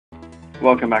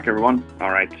Welcome back, everyone.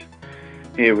 Alright,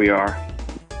 here we are.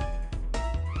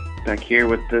 Back here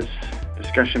with this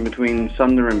discussion between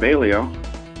Sunder and Balio.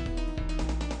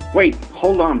 Wait,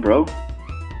 hold on, bro.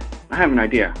 I have an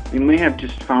idea. We may have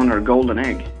just found our golden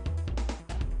egg.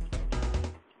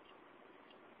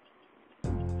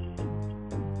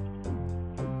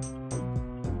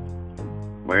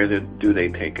 Where do they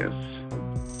take us?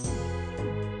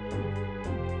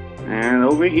 And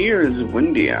over here is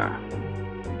Wyndia.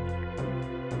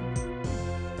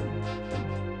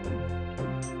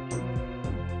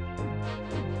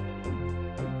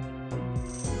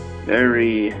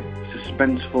 Very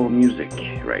suspenseful music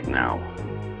right now.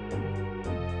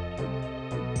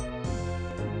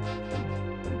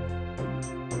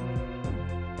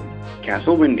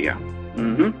 Castle Wyndia.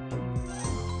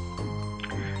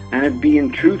 And it be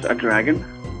in truth a dragon?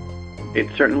 It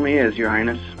certainly is, Your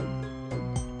Highness.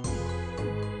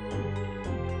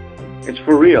 It's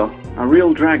for real, a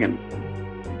real dragon.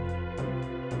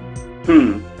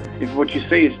 If what you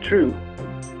say is true,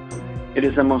 it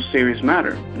is a most serious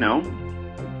matter, no?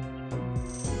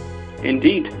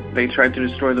 Indeed, they tried to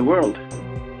destroy the world.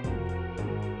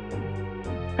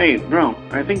 Hey, bro,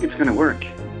 I think it's gonna work.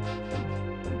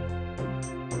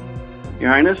 Your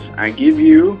Highness, I give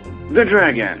you the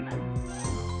dragon.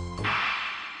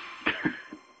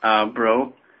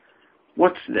 Bro,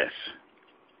 what's this?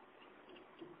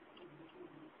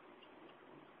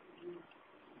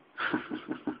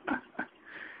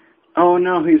 Oh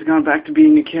no, he's gone back to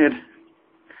being a kid.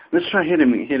 Let's try hitting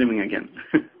me again.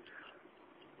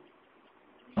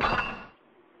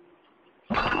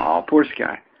 Oh, poor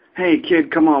Sky. Hey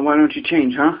kid, come on, why don't you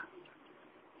change, huh?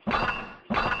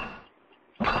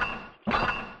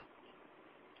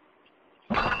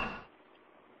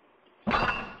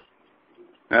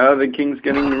 Oh, the king's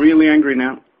getting really angry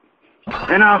now.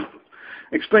 Enough!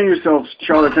 Explain yourselves,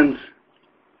 charlatans.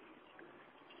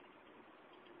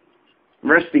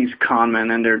 Rest these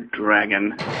conmen and their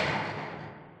dragon.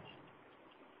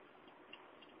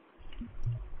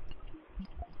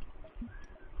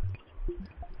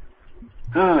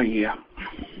 Oh yeah.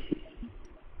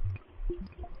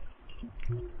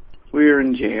 We're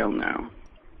in jail now.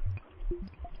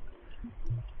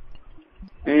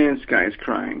 And Sky's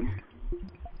crying.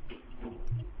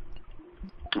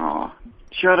 Aw,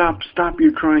 shut up, stop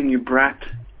your crying, you brat.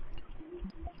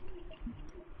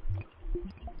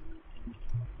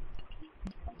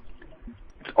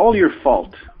 It's all your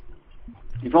fault.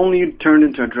 If only you'd turned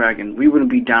into a dragon, we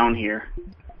wouldn't be down here.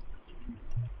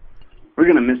 We're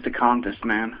gonna miss the contest,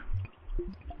 man.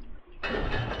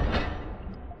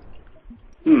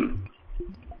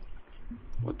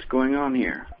 What's going on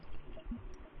here?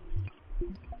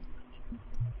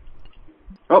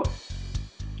 Oh!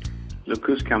 Look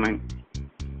who's coming.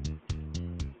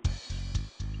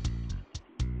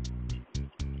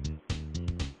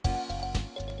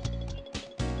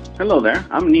 Hello there,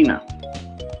 I'm Nina.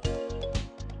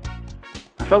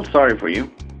 I felt sorry for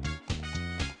you,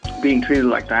 being treated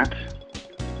like that,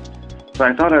 so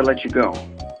I thought I'd let you go.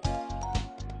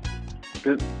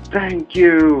 But thank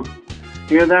you!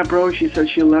 Hear that, bro? She said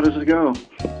she'll let us go.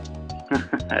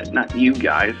 Not you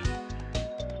guys.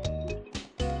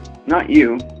 Not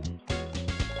you.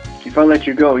 If I let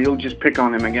you go, you'll just pick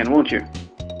on him again, won't you?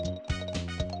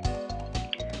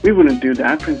 We wouldn't do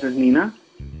that, Princess Nina.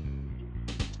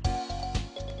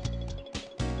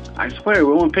 I swear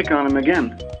we won't pick on him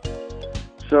again.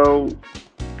 So,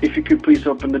 if you could please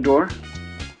open the door.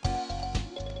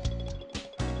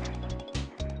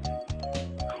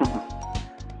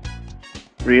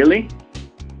 Really?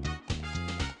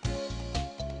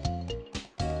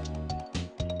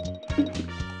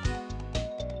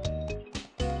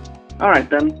 Alright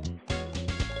then.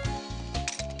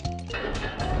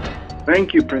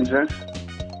 Thank you, Princess.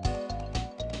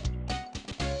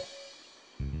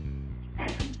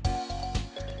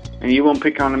 And you won't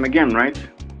pick on him again, right?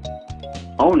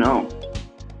 Oh no.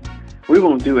 We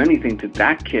won't do anything to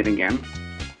that kid again.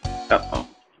 Uh-oh.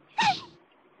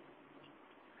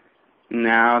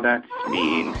 Now that's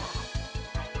mean.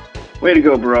 Way to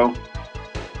go, bro.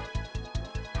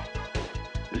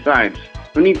 Besides,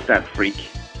 who needs that freak?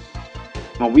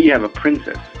 Well, we have a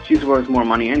princess. She's worth more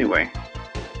money anyway.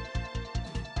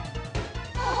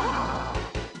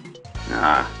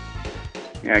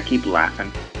 Yeah, keep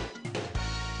laughing.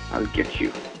 I'll get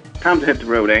you. Time to hit the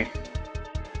road, eh?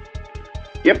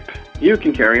 Yep, you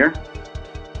can carry her.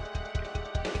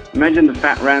 Imagine the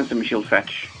fat ransom she'll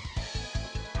fetch.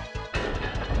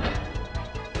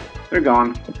 They're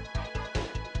gone.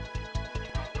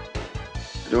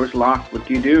 The door's locked. What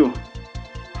do you do?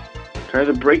 Try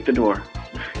to break the door.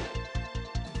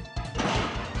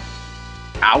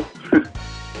 Ow.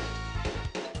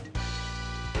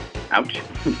 Ouch.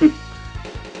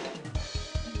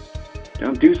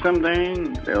 Don't do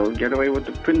something, they'll get away with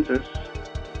the princess.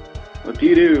 What do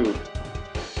you do?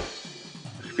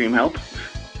 Scream help?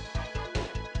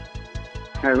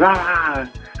 Hurrah!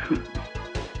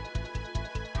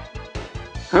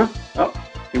 Huh? Oh,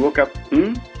 he woke up.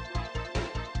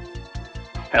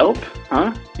 Help?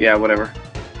 Huh? Yeah, whatever.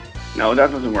 No, that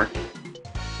doesn't work.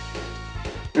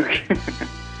 Okay.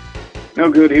 No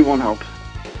good, he won't help.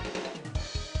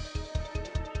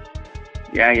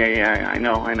 Yeah, I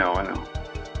know.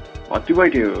 What do I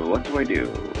do? What do I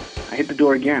do? I hit the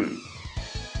door again.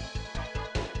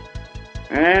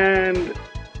 And...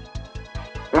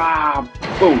 ah,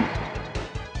 boom.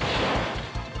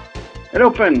 It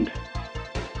opened.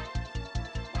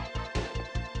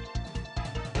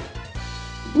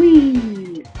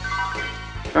 Whee!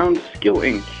 Found skill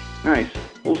ink. Nice.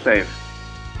 Full save.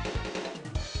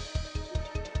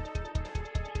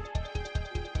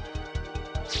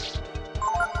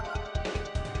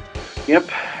 Yep,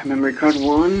 memory card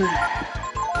 1,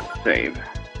 save.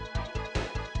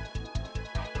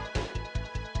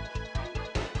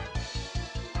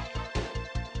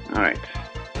 Alright.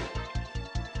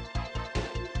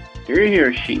 Do you hear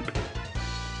a sheep?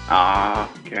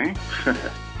 Ah, okay.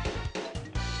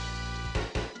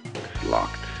 It's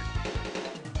locked.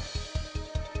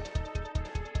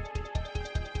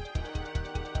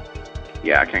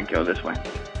 Yeah, I can't go this way.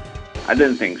 I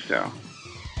didn't think so.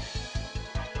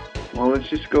 Well, let's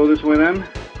just go this way then.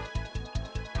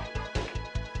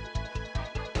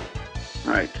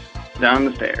 Alright, down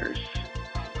the stairs.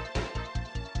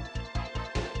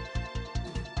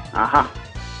 Aha!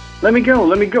 Let me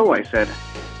go, I said.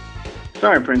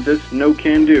 Sorry, princess, no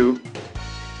can do.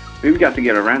 We've got to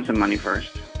get our ransom money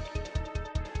first.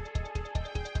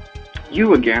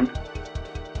 You again?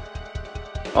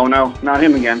 Oh no, not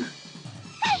him again.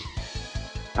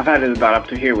 I've had it about up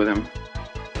to here with him.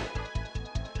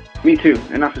 Me too.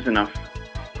 Enough is enough.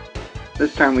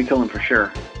 This time we kill him for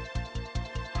sure.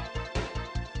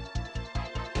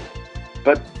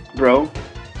 But, bro,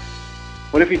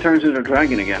 what if he turns into a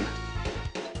dragon again?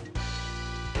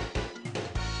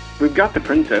 We've got the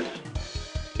princess.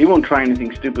 He won't try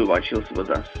anything stupid while she's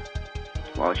with us.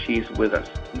 While she's with us.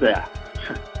 Blech.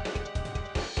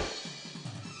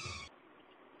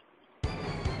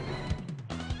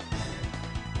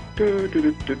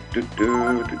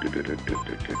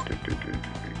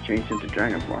 Change into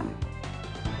dragon form.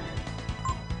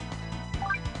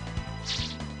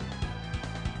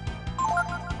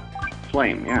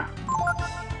 Flame, yeah.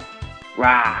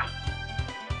 Rah!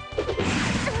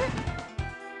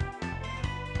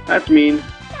 That's mean.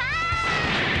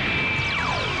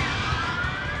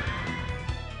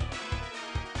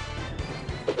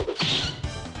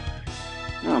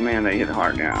 Oh man, they hit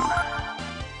hard now.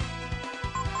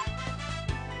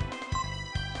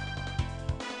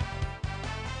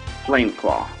 Flame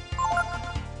Claw.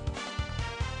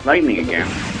 Lightning again.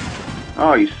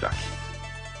 Oh, you suck.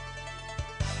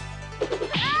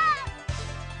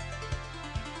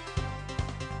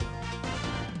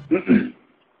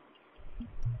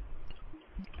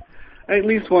 I at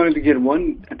least wanted to get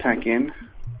one attack in.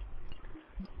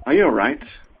 Are you alright?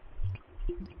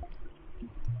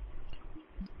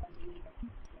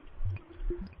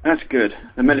 That's good.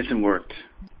 The medicine worked.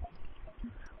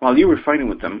 While you were fighting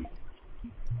with them,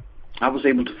 I was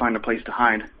able to find a place to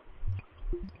hide.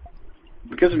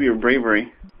 Because of your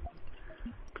bravery,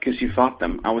 because you fought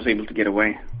them, I was able to get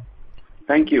away.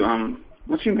 Thank you.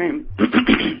 What's your name?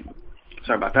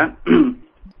 Sorry about that.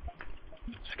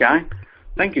 Sky?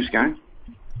 Thank you, Sky.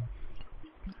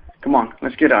 Come on,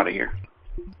 let's get out of here.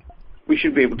 We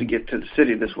should be able to get to the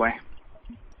city this way.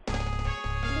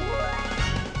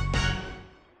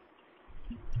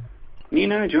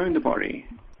 Nina joined the party.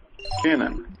 Okay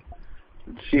then.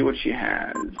 Let's see what she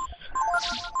has.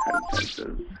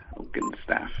 Oaken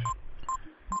staff.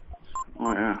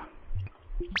 Oh yeah.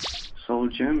 Soul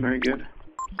gem, very good.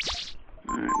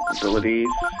 Alright, abilities.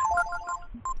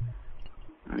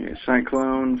 Okay,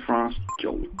 Cyclone, Frost,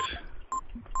 Jolt.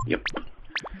 Yep.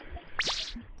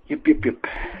 Yep.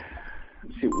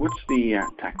 Let's see, what's the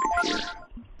tactics here?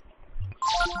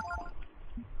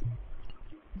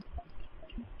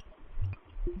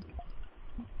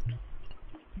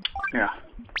 Yeah,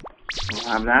 we'll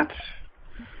have that.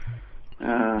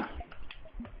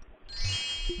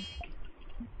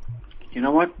 You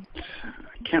know what?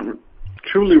 I can't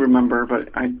truly remember, but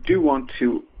I do want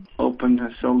to open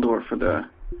the cell door for the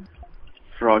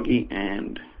Froggy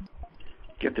and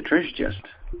get the treasure chest.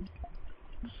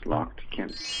 It's locked.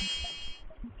 Can't.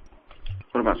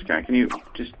 What about Sky? Can you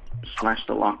just smash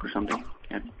the lock or something.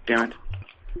 God damn it.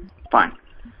 Fine.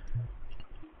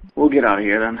 We'll get out of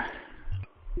here then.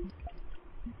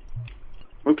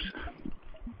 Whoops.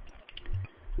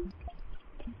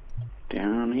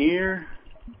 Down here.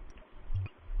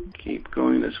 Keep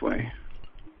going this way.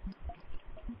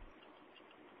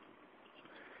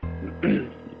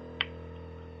 Boom,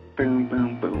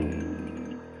 boom,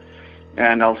 boom.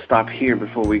 And I'll stop here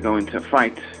before we go into a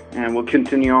fight. And we'll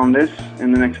continue on this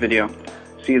in the next video.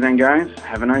 See you then, guys.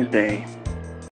 Have a nice day.